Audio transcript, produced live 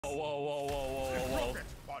whoa.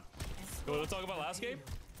 You want to talk about last game?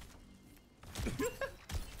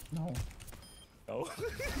 No. Oh.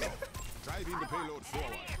 Driving the payload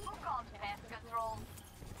forward.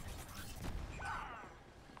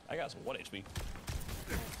 I got some 1 HP.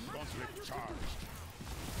 Conflict charged.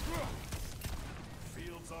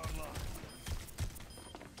 Fields online.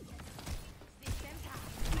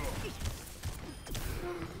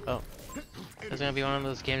 Oh. It's gonna be one of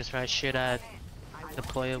those games where I shoot at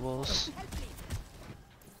deployables.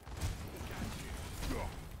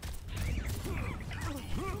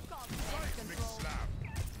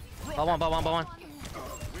 Ball one.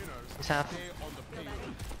 He's half.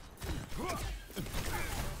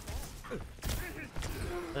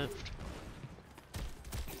 Lift.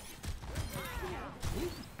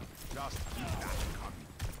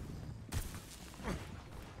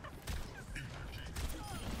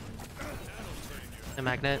 The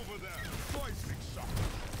magnet.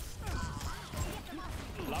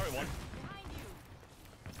 Larry one.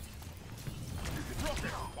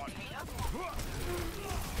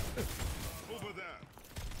 Over there.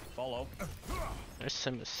 Follow. There's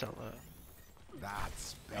Simisella.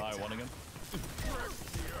 That's Larry one again.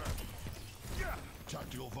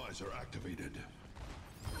 Tactical visor activated.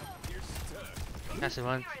 Massive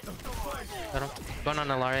one. Got him. Going on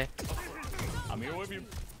Alari. I'm here with you.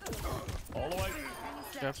 All the way.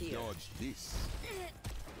 Yep. Dodge this.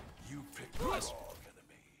 You picked Nice.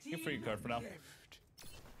 Get free card for now.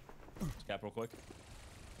 Scap real quick.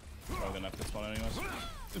 Probably gonna have to spawn anyways.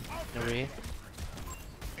 No re.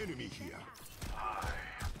 enemy here.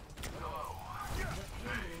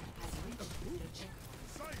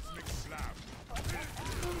 Seismic slap.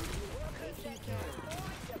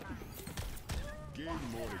 Gain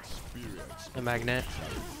more experience. The magnet.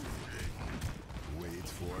 Wait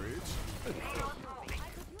for it.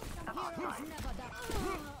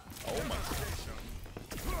 Oh my.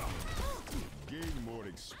 Gain more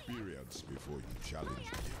experience before you challenge me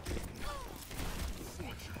again.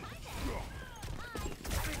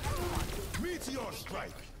 Meteor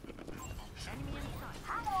strike.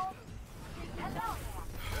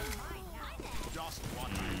 Just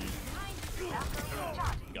one.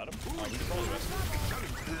 Got him. Oh, we can follow the rest.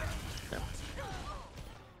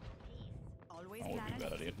 Always That would be a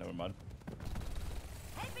bad idea. Never mind.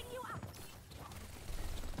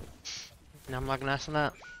 No, I'm not gonna ask him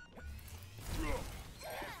that.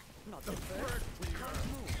 Not the first. We can't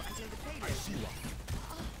move until the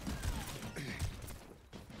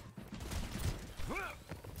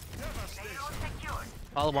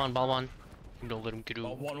payload. Ball one. Don't let him get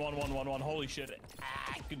Oh, over. one. Holy shit.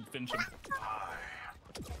 I can finish him.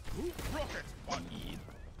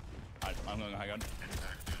 I'm going high gun.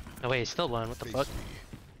 No wait, still one. What the fuck?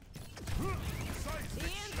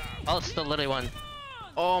 Oh, it's still literally one.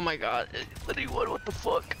 Oh my god, it's literally one. What the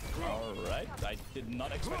fuck? Alright. I did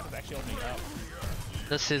not expect it to actually help me out.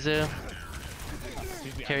 The Sizu.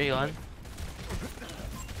 Carry on.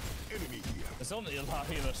 There's only a lot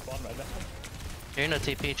in the spawn right there. Carry no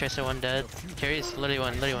TP. Tracer one dead. Carry's literally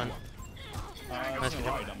one. That's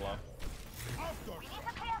right down below.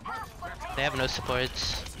 They have no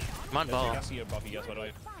supports. I'm on ball. I see your buffy, guys, by the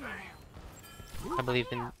way. I believe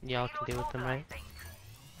in y'all can deal with them, right?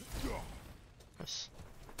 Yes.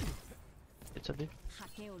 It's up, dude.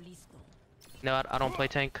 No, I don't play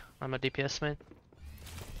tank. I'm a DPS man.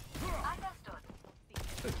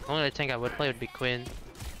 The only tank I would play would be Quinn.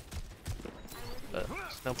 But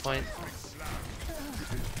there's no point.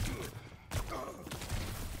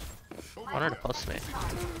 I wanted to pulse me.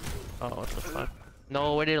 Oh, what the fuck?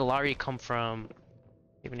 No, where did Larry come from?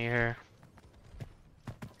 Even here.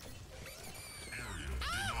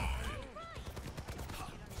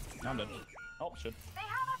 I'm dead. Oh, shit.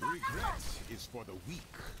 Regret is for the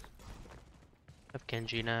weak. I have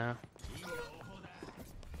Genji now.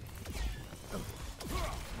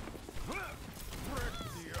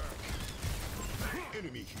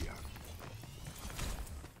 Enemy here.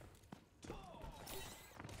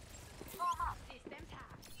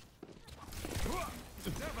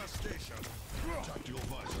 Devastation. Tactical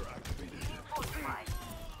visor activated.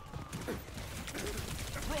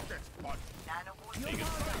 Rocket punch.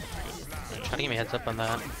 Trying to give me a heads up on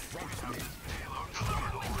that.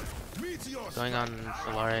 Going on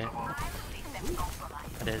Solari.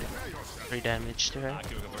 I did 3 damage to her.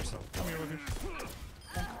 Give it a first. Come here with me.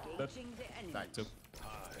 Back to.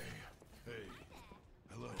 Hey.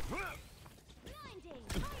 Hello.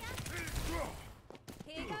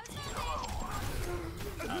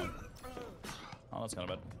 Oh, that's kind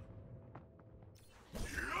of bad.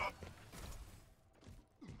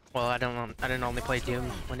 Well, I didn't only play Doom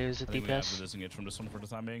when he was a I think we have to DPS. disengage from this one for the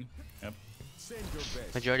time being. Yep. Send your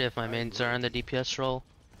best. Majority of my mains are in the DPS role,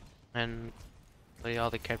 and really all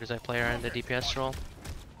the characters I play are in the DPS role.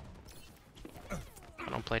 I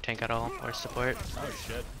don't play tank at all or support. Oh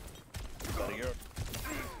shit. Gotta go.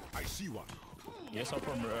 I see one. Yes, up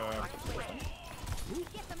from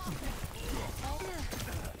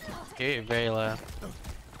You're very low.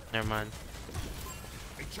 Never mind.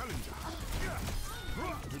 A challenger.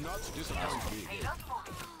 Do not disappoint me.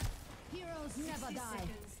 Heroes never die.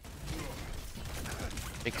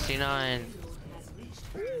 Big C9.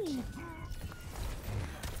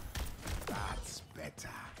 That's better.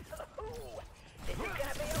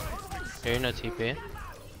 Here, no TP.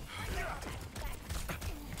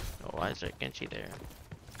 Oh, why is there Genji there?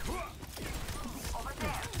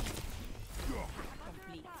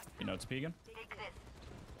 you know it's P again.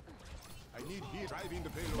 I need here driving the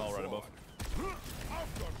payload. Ball right above.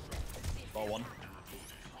 Ball one.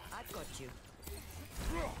 I've got you.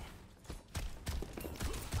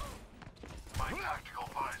 My tactical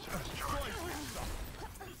visor is charged.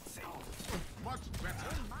 Much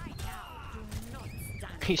better.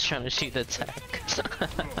 He's trying to shoot the tech.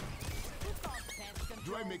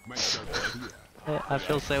 Do I make myself clear? I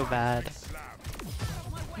feel so bad.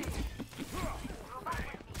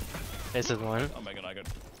 This is one. Oh my god, I got.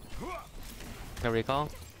 No recall.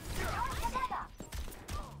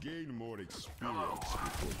 Gain more experience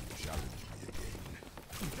before you challenge me again.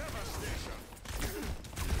 Devastation.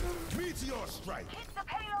 Meteor strike.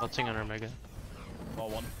 Ulting on Omega. Ball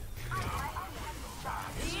one.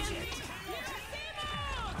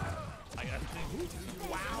 I got.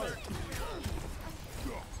 Wow.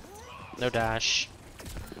 No dash.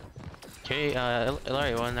 Okay,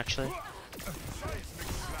 Ilaria won actually.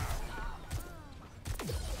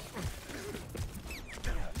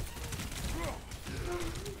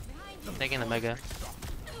 Taking the Mega.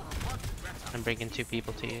 I'm bringing 2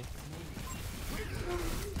 people to you.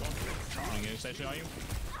 Running a station on you.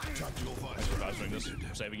 Thanks for advising this.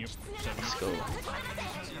 Saving you. Saving Let's you. go.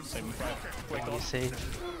 Saving Frank. Wake You up. save.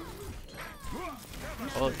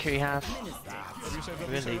 Oh, carry half.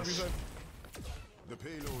 Really? The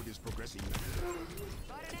payload is progressing.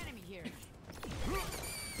 Got an enemy here.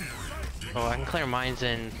 Oh, I can clear mines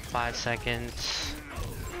in 5 seconds.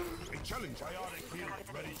 A challenger.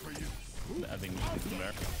 Ready for you. I think we should from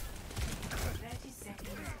there.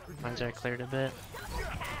 Mines are cleared a bit.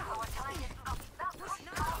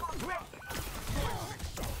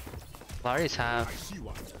 Lari's I half. see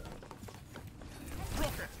one.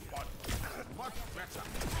 Rocket one. Much better.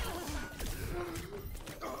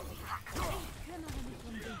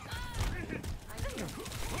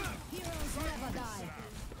 Heroes never die.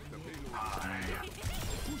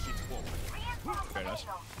 Push it forward. Very nice.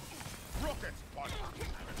 Rocket one.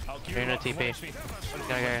 I'll keep Here, no you up. TP.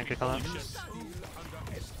 Gotta call out. Still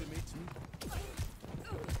underestimate me.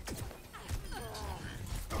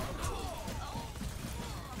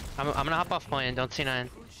 I'm gonna hop off point. Don't C9.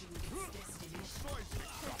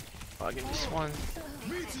 Oh, I'll give this one.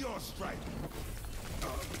 Meteor strike.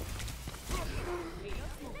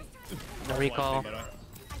 No recall.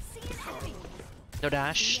 No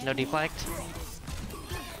dash. No deflect.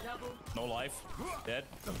 No life. Dead.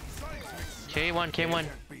 K1, K1.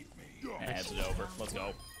 Hands it over. Let's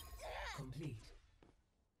go.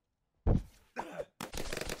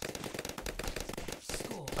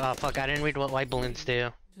 Oh fuck, I didn't read what white balloons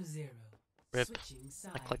do. To 0. Rip. Switching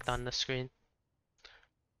I clicked sides. on the screen.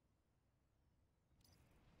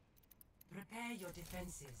 Prepare your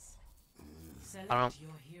defenses. Select I don't-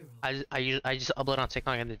 your hero. I just upload on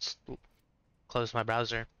TikTok and then just close my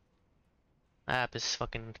browser. That app is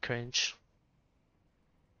fucking cringe.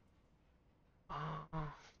 Oh.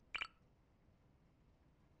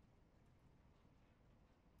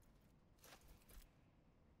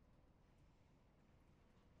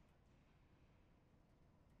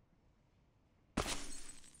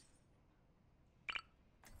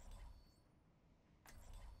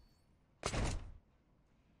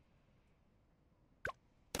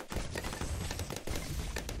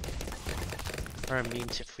 Or immune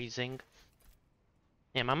to freezing.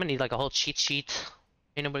 Damn, I'm gonna need like a whole cheat sheet.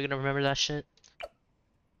 Ain't nobody gonna remember that shit.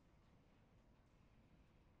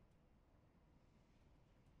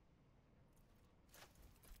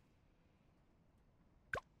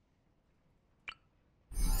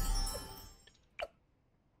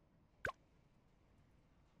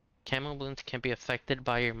 Camo balloons can't be affected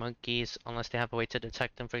by your monkeys unless they have a way to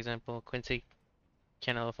detect them. For example, Quincy,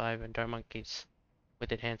 Can 5 and Dart monkeys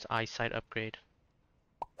with enhanced eyesight upgrade.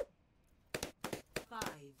 5,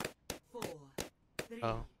 4, 3,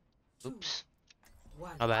 Oh, 2, oops.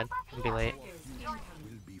 one. My bad. I'll be late. Attackers incoming.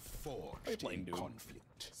 Will be What are you forged playing, in dude?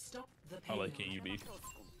 conflict. Stop the I payload. like KUB.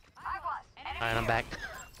 Alright, I'm back.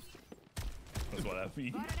 That's what that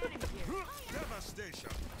means. Devastation.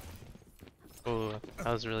 Ooh, that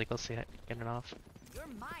was really close to getting it off. You're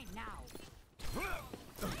mine now.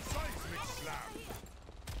 Seismic slam.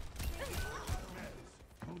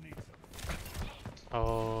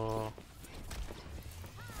 Oh,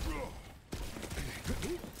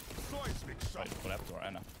 Seismic Fight. shock. What happened to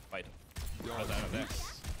Ana? Fight. How's Ana there?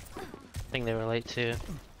 I think they were late too.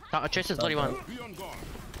 Oh, Tracer's bloody one. Be on guard.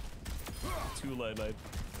 Too late.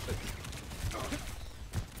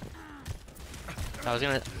 I was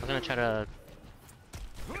gonna try to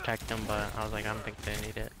protect them, but I was like, I don't think they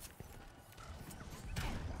need it.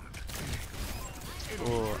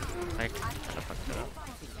 Ooh, I kinda fucked it up.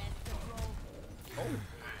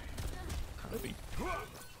 Could be.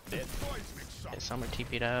 Dead. Seismic shock. Okay, someone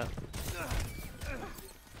TP'd out.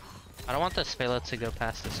 I don't want this payload to go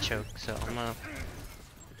past this choke, so I'm gonna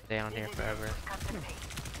stay on here forever.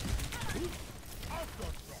 You're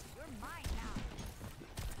mine now.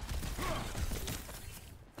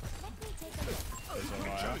 Let me take a look. There's one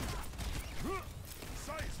more Ana.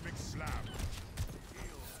 Seismic slam.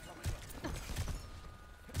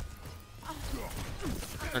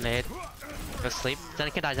 Grenade. Go sleep.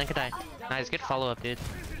 Zen can die. Nice, good follow up, dude.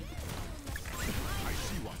 I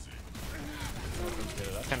see one.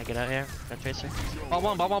 Trying to get out here. Got Tracer. Ball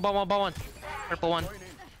one. Purple one.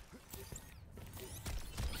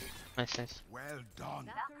 Nice. Well done.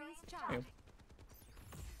 Valkyrie's charge.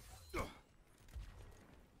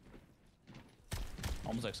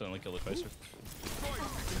 Almost accidentally killed the Tracer.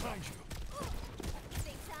 Behind you.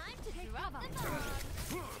 Take time to drop the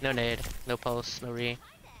bomb. No nade, no pulse, no re.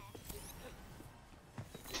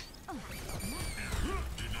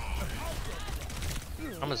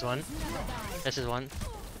 Almost one. This is one.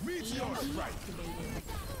 Meteor strike.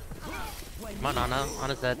 Come on, Ana.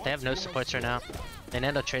 Ana's dead. They have no supports right now. They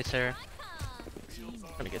nano Tracer.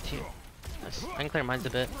 Gonna get to you. Nice. I can clear mines a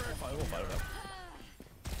bit. We'll fight it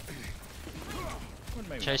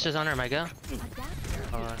out. Tracer's on her Mega.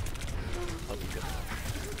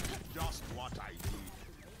 Just what I need.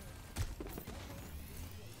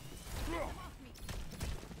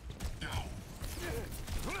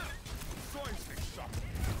 Seismic shock.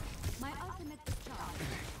 My ultimate is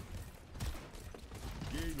charged.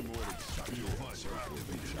 Gain more experience. Will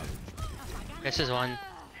be challenging. This is one.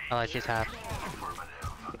 Oh, like she's half.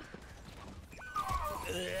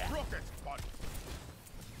 Rocket punch.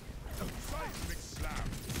 Seismic slam.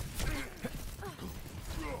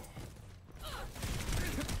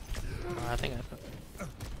 Oh, I think I put.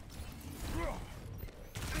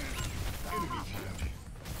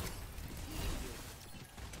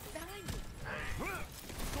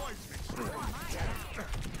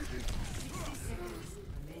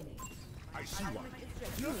 I see one.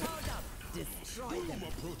 Boom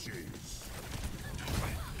approaches.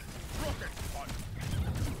 Rocket punch.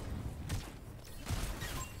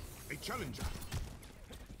 A challenger.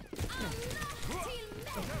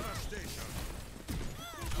 Devastation.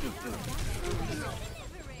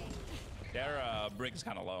 Their brig's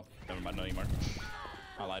kind of low. Never mind, no anymore.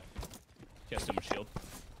 I lied. She has too much shield.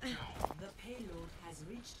 The payload has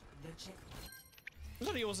reached the checkpoint. I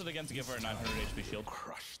thought he was it again to give her a 900 HP shield.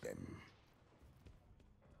 Crush them.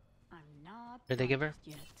 I'm not. Did they give her?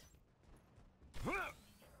 Yet.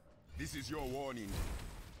 This is your warning.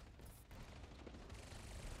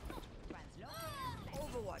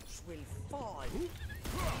 Overwatch will fall.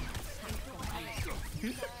 The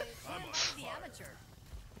amateur.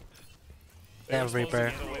 They were Yeah, supposed to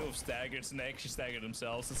Reaper. get away with staggered snake. She staggered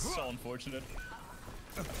themselves. This is so unfortunate.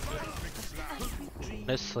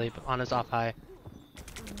 No sleep. Ana's off high.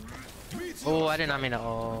 Oh, I did not mean to.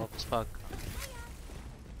 Oh, fuck.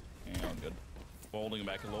 Yeah, all good. Holding him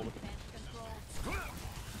back a little bit.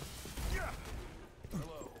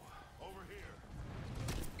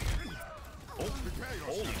 Oh,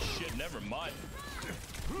 holy shit, never mind.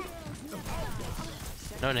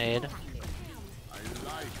 No nade. I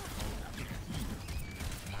like.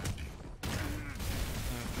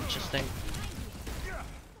 Interesting.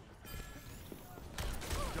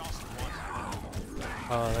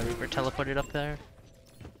 Oh, the Reaper teleported up there.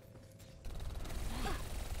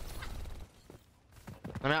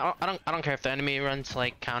 I mean, I don't care if the enemy runs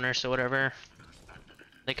like counters or whatever.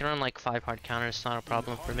 They can run like 5 hard counters. It's not a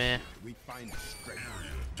problem for me. We find strength.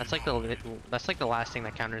 That's like the last thing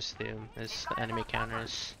that counters do is the enemy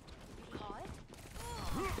counters.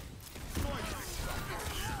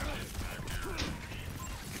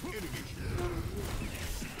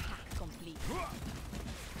 Complete.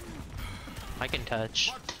 I can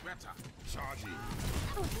touch. Charging.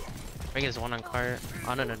 Ring is one on cart.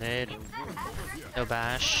 On a nade. No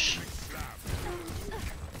bash.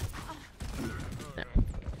 Yeah.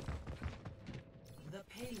 The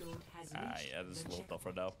payload has Ah, reached yeah, this is a the little checkpoint.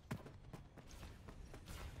 tougher now.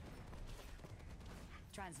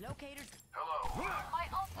 Translocators. Hello.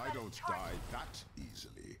 I don't die that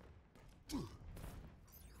easily.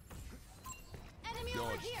 Enemy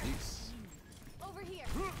over Dodge here. this. Over here.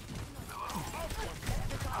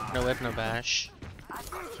 No whip, no bash.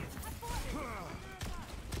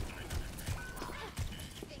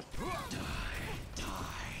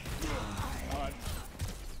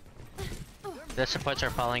 The supports are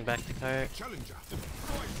falling back to cart. Challenger.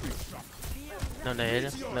 No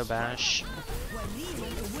nade, no bash.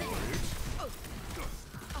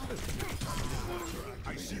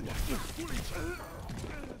 I see one.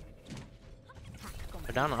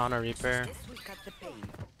 We're down on a Reaper. This will cut the pain.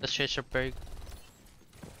 Let's chase your break.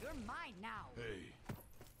 You're mine now. Hey.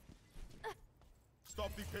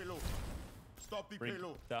 Stop the payload. Stop the Bring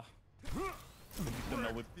payload. the. Sitten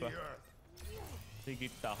on whippä.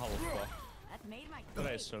 Tikittää halpaa. That made my Tulee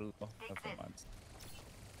day. sölpä. Never mind.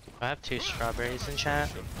 I have 2 strawberries in chat.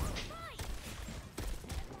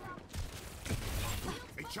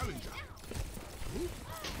 A challenger.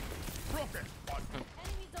 Rocket.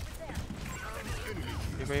 Enemies over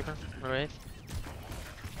there. Reaper, alright.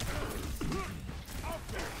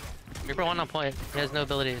 Reaper 1 on point. He has no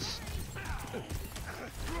abilities.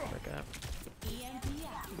 Back up. EMP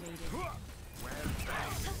activated.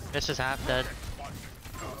 This is half dead.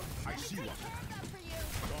 I see one. Come for you.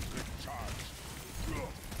 Don't get charged.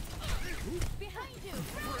 Behind you.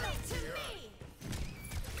 Bring it to me.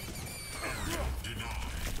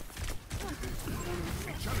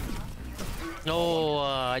 No,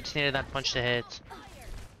 I just needed that punch to hit.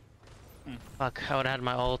 Fuck, I would've had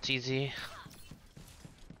my ult easy.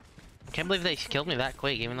 Can't believe they killed me that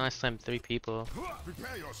quick, even though I slammed 3 people.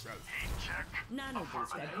 Prepare yourself. Nano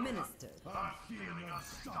boost administered.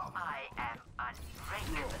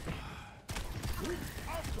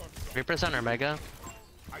 Reaper's on our mega.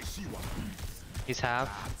 I see one. He's half.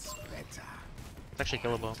 That's better. It's actually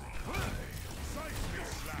killable.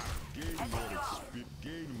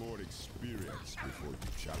 Gain more experience before you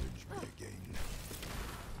challenge me again.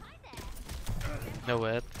 No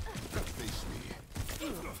whip. Face me.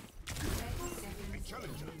 A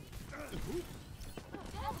challenger.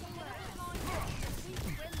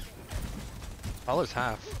 All is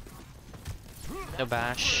half. No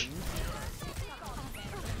bash.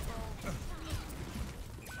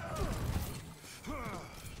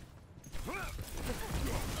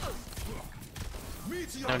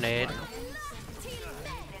 No nade.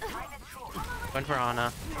 Went for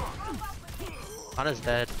Ana. Ana's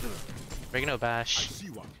dead. Bring no I bash. see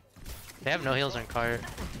one. They have no heals on cart.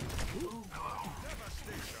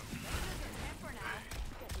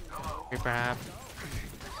 Reaper half.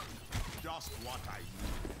 Just what I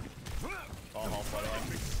need. All half by the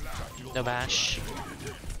way. No bash.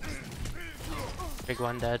 Big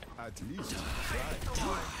one dead. At least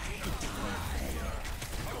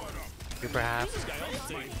Reaper half.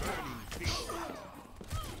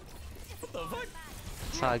 What the fuck?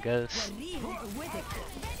 That's how it goes.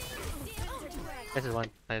 This is one.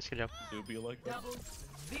 Nice, good job. Do be like that. Double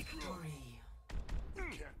victory. you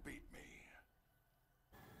can't beat me.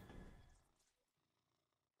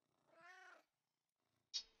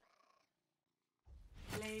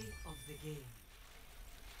 Play of the game.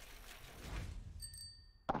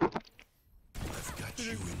 I've got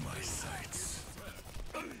you in my sights.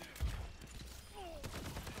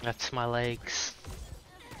 That's my legs.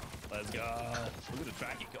 Let's go. Look at the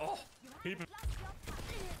tracking. Oh, people.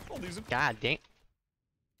 Oh, these are God dang.